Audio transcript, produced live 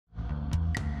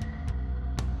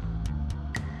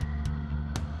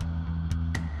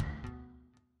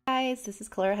guys, this is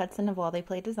Clara Hudson of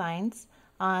Whiletheyplay Designs.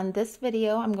 On this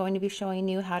video I'm going to be showing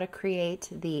you how to create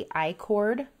the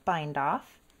I-cord bind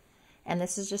off, and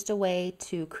this is just a way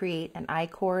to create an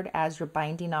I-cord as you're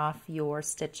binding off your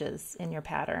stitches in your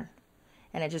pattern,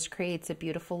 and it just creates a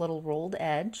beautiful little rolled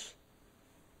edge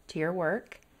to your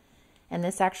work. And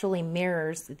this actually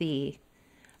mirrors the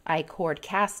I-cord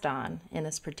cast on in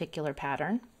this particular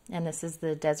pattern, and this is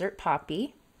the Desert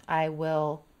Poppy. I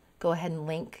will go ahead and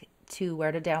link to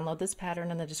where to download this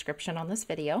pattern in the description on this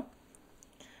video.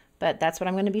 But that's what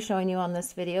I'm going to be showing you on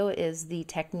this video, is the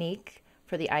technique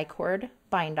for the I-cord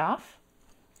bind off.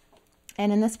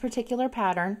 And in this particular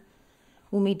pattern,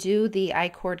 when we do the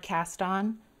I-cord cast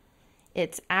on,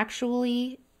 it's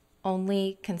actually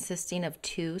only consisting of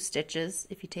 2 stitches.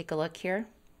 If you take a look here,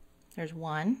 there's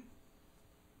 1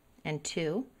 and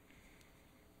 2,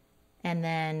 and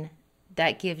then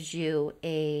that gives you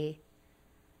a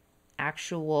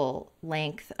actual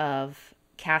length of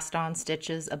cast on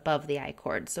stitches above the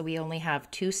I-cord. So we only have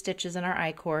 2 stitches in our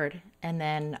I-cord and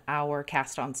then our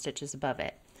cast on stitches above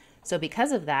it. So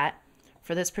because of that,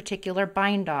 for this particular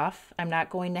bind off, I'm not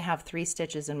going to have 3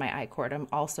 stitches in my I-cord. I'm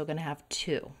also going to have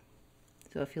 2.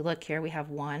 So if you look here, we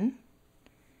have 1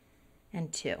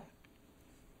 and 2.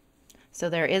 So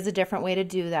there is a different way to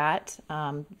do that.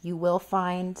 You will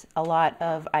find a lot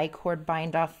of I-cord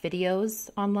bind off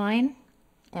videos online,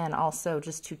 and also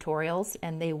just tutorials,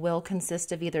 and they will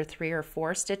consist of either 3 or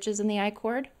 4 stitches in the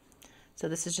I-cord. So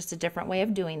this is just a different way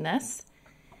of doing this,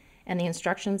 and the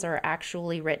instructions are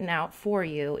actually written out for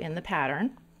you in the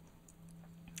pattern.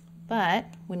 But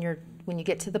when you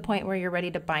get to the point where you're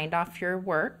ready to bind off your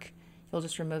work, you'll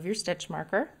just remove your stitch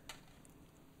marker.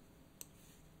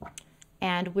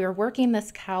 And we're working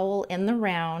this cowl in the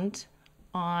round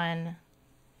on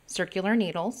circular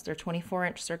needles. They're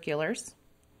 24-inch circulars.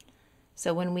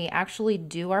 So when we actually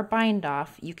do our bind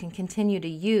off, you can continue to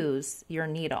use your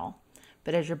needle.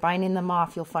 But as you're binding them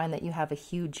off, you'll find that you have a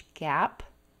huge gap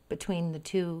between the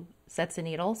 2 sets of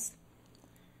needles.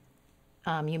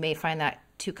 You may find that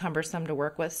too cumbersome to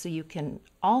work with, so you can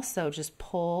also just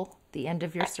pull the end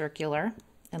of your circular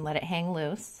and let it hang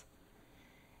loose.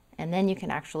 And then you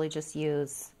can actually just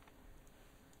use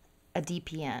a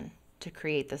DPN to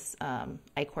create this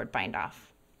I-cord bind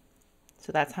off.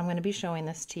 So that's how I'm going to be showing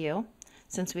this to you.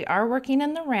 Since we are working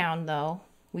in the round though,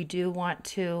 we do want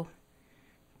to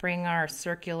bring our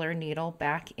circular needle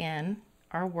back in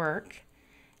our work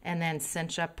and then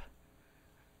cinch up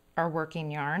our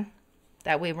working yarn.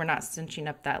 That way we're not cinching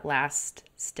up that last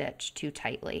stitch too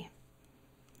tightly.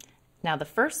 Now the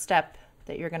first step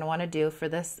that you're going to want to do for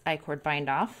this I-cord bind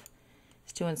off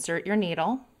is to insert your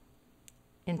needle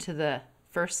into the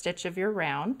first stitch of your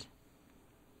round.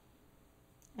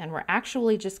 And we're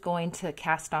actually just going to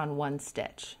cast on 1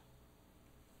 stitch.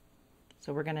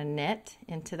 So we're going to knit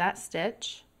into that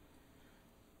stitch,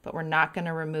 but we're not going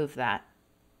to remove that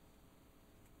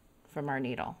from our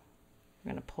needle.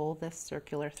 We're going to pull this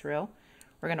circular through.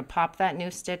 We're going to pop that new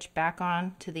stitch back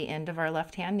on to the end of our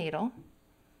left-hand needle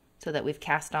so that we've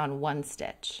cast on 1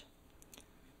 stitch.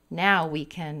 Now we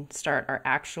can start our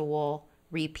actual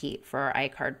repeat for our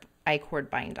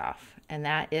I-cord bind off, and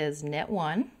that is knit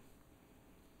 1.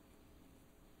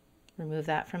 Remove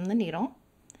that from the needle,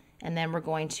 and then we're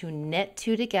going to knit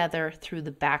 2 together through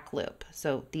the back loop.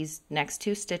 So these next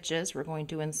 2 stitches, we're going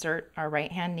to insert our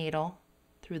right hand needle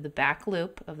through the back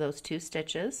loop of those 2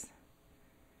 stitches,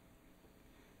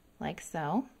 like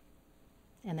so,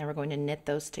 and then we're going to knit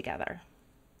those together,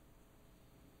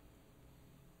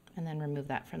 and then remove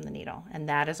that from the needle, and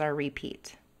that is our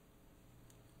repeat.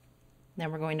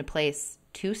 Then we're going to place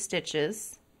 2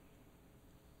 stitches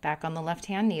back on the left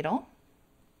hand needle,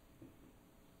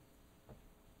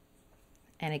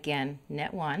 and again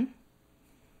knit 1,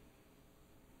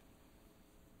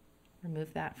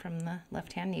 remove that from the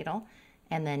left hand needle,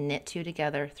 and then knit 2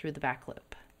 together through the back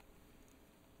loop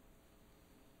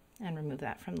and remove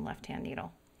that from the left hand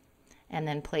needle, and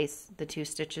then place the 2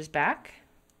 stitches back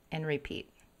and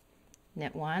repeat.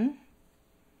 Knit 1,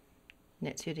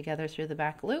 knit 2 together through the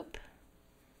back loop,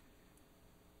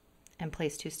 and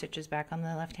place 2 stitches back on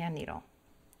the left hand needle.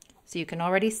 So you can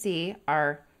already see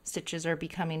our stitches are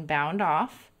becoming bound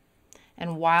off,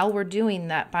 and while we're doing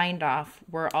that bind off,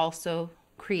 we're also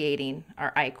creating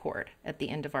our I-cord at the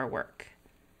end of our work.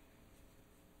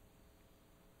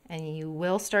 And you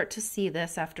will start to see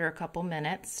this after a couple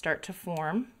minutes start to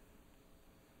form.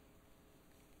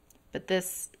 But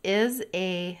this is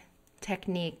a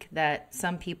technique that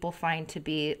some people find to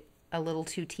be a little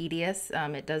too tedious.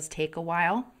 It does take a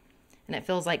while, and it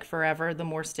feels like forever the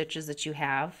more stitches that you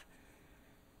have.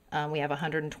 We have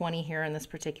 120 here in this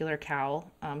particular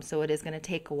cowl, so it is going to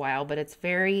take a while, but it's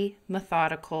very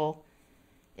methodical.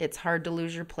 It's hard to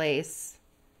lose your place.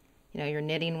 You know, you're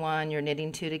knitting one, you're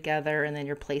knitting two together, and then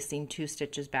you're placing 2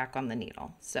 stitches back on the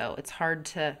needle. So it's hard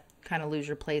to kind of lose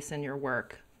your place in your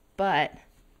work. But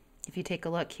if you take a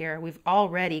look here, we've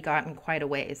already gotten quite a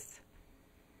ways.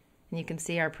 And you can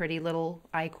see our pretty little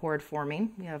I-cord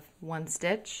forming. We have 1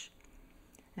 stitch,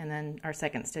 and then our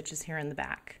 2nd stitch is here in the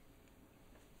back.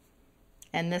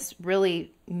 And this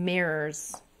really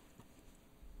mirrors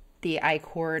the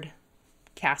I-cord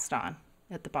cast on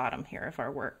at the bottom here of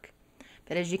our work.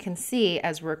 But as you can see,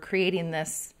 as we're creating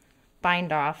this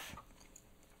bind off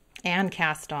and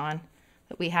cast on,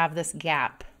 that we have this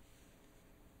gap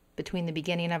between the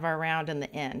beginning of our round and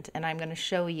the end. And I'm going to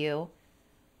show you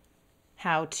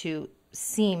how to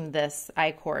seam this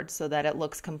I-cord so that it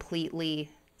looks completely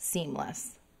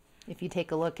seamless. If you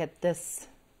take a look at this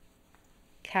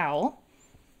cowl,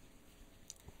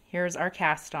 here's our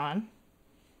cast on,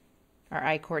 our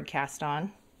I-cord cast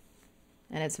on.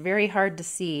 And it's very hard to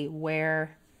see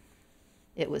where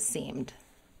it was seamed.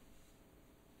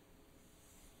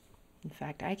 In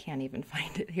fact, I can't even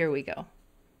find it. Here we go.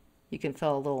 You can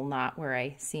feel a little knot where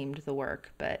I seamed the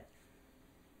work, but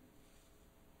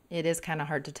it is kind of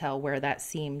hard to tell where that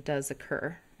seam does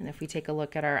occur. And if we take a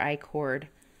look at our I-cord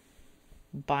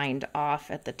bind off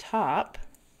at the top,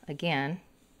 again,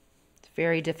 it's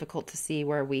very difficult to see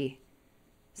where we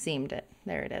seamed it.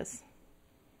 There it is.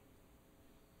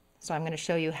 So I'm going to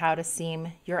show you how to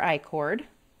seam your I-cord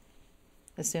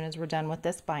as soon as we're done with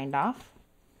this bind off.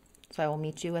 So I will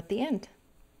meet you at the end.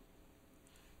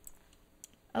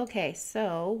 Okay,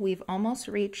 so we've almost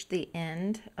reached the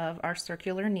end of our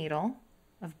circular needle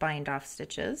of bind off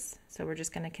stitches. So we're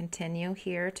just going to continue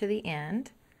here to the end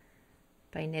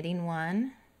by knitting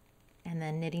 1 and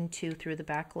then knitting 2 through the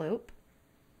back loop,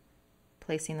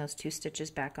 placing those 2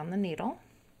 stitches back on the needle.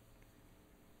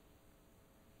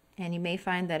 And you may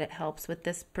find that it helps with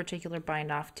this particular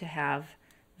bind off to have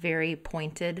very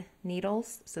pointed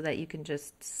needles so that you can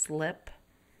just slip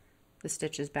the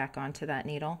stitches back onto that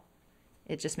needle.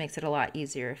 It just makes it a lot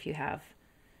easier if you have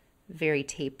very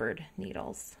tapered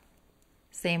needles.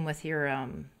 Same with your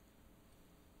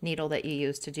needle that you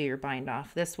use to do your bind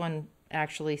off. This one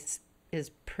actually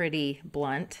is pretty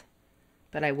blunt,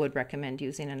 but I would recommend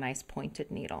using a nice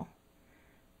pointed needle.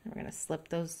 And we're going to slip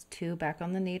those 2 back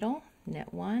on the needle,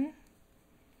 knit 1,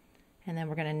 and then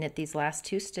we're going to knit these last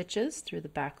 2 stitches through the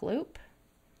back loop.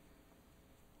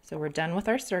 So we're done with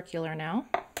our circular now.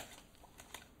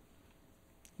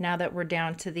 Now that we're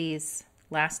down to these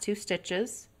last 2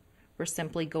 stitches, we're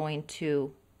simply going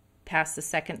to pass the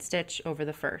 2nd stitch over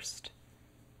the 1st.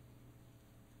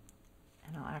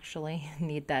 And I'll actually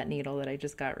need that needle that I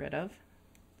just got rid of.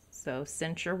 So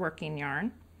cinch your working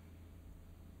yarn.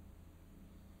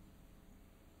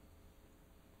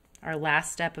 Our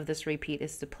last step of this repeat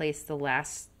is to place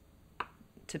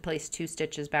 2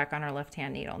 stitches back on our left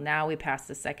hand needle. Now we pass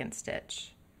the 2nd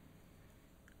stitch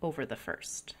over the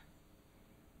 1st.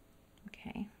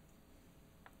 Okay.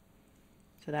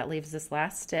 So that leaves this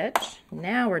last stitch.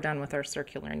 Now we're done with our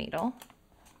circular needle.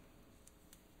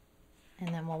 And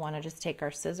then we'll want to just take our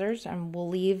scissors and we'll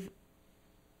leave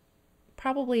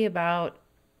probably about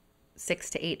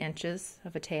 6 to 8 inches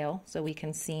of a tail so we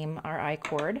can seam our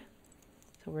I-cord.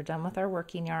 So we're done with our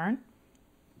working yarn.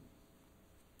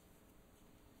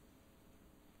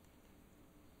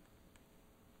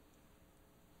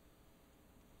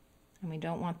 And we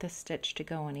don't want this stitch to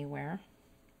go anywhere.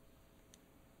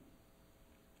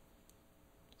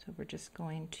 So we're just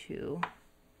going to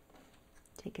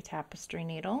take a tapestry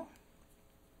needle,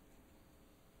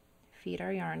 feed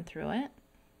our yarn through it,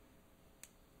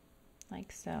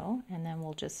 like so, and then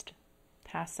we'll just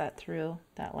pass that through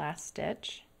that last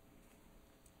stitch.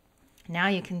 Now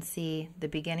you can see the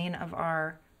beginning of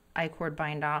our I-cord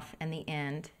bind off and the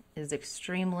end is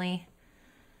extremely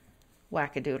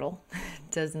wackadoodle.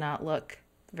 It does not look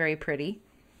very pretty.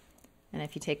 And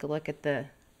if you take a look at the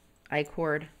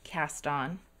I-cord cast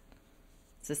on,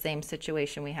 it's the same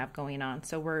situation we have going on.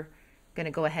 So we're going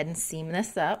to go ahead and seam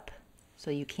this up so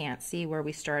you can't see where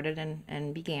we started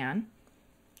and began.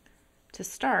 To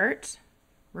start,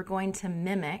 we're going to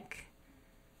mimic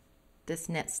this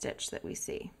knit stitch that we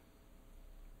see.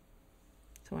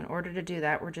 So in order to do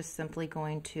that, we're just simply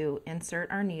going to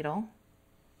insert our needle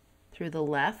through the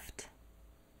left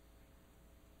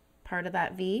part of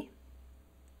that V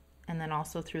and then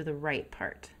also through the right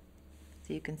part.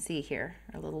 So you can see here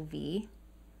our little V.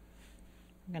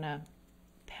 I'm going to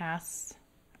pass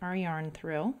our yarn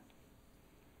through.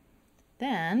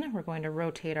 Then we're going to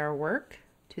rotate our work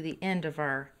to the end of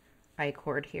our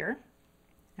I-cord here,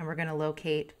 and we're going to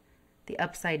locate the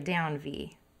upside down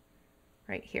V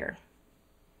right here.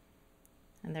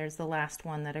 And there's the last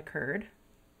one that occurred.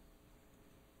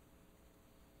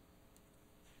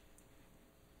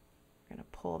 We're going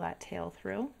to pull that tail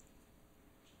through.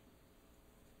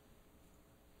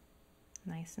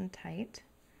 Nice and tight.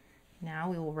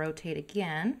 Now we will rotate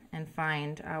again and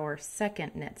find our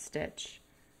second knit stitch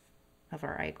of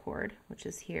our I-cord, which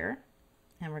is here.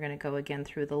 And we're going to go again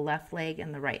through the left leg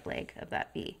and the right leg of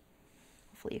that V.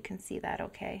 Hopefully you can see that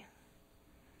okay.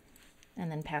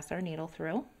 And then pass our needle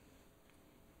through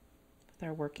with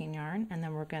our working yarn, and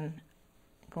then we're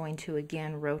going to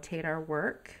again rotate our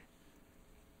work.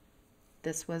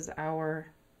 This was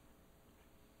our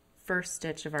first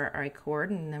stitch of our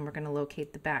I-cord, and then we're going to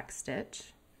locate the back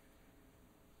stitch,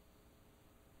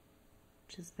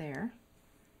 which is there,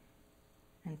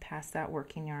 and pass that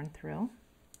working yarn through.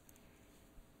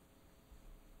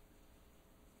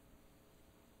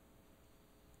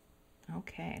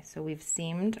 Okay, so we've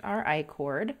seamed our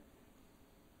I-cord.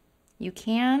 You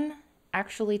can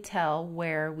actually tell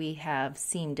where we have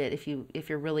seamed it if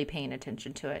you're really paying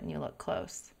attention to it and you look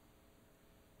close.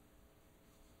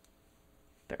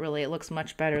 But really it looks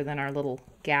much better than our little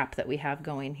gap that we have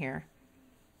going here.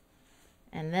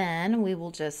 And then we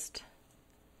will just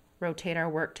rotate our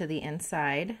work to the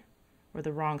inside or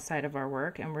the wrong side of our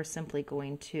work, and we're simply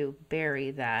going to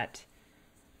bury that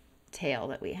tail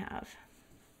that we have.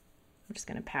 I'm just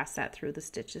going to pass that through the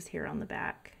stitches here on the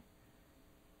back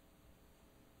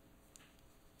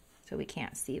so we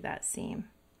can't see that seam.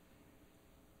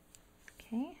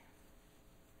 Okay.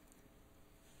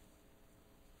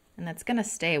 And that's going to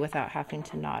stay without having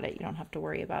to knot it. You don't have to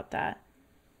worry about that.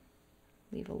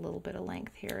 Leave a little bit of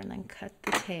length here and then cut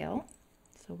the tail.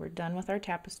 So we're done with our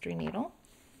tapestry needle.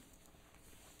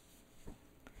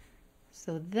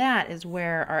 So that is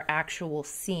where our actual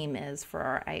seam is for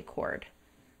our I-cord.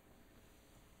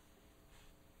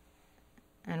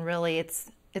 And really it's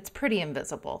pretty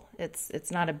invisible.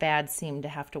 It's not a bad seam to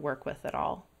have to work with at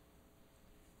all.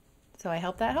 So I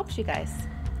hope that helps you guys.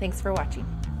 Thanks for watching.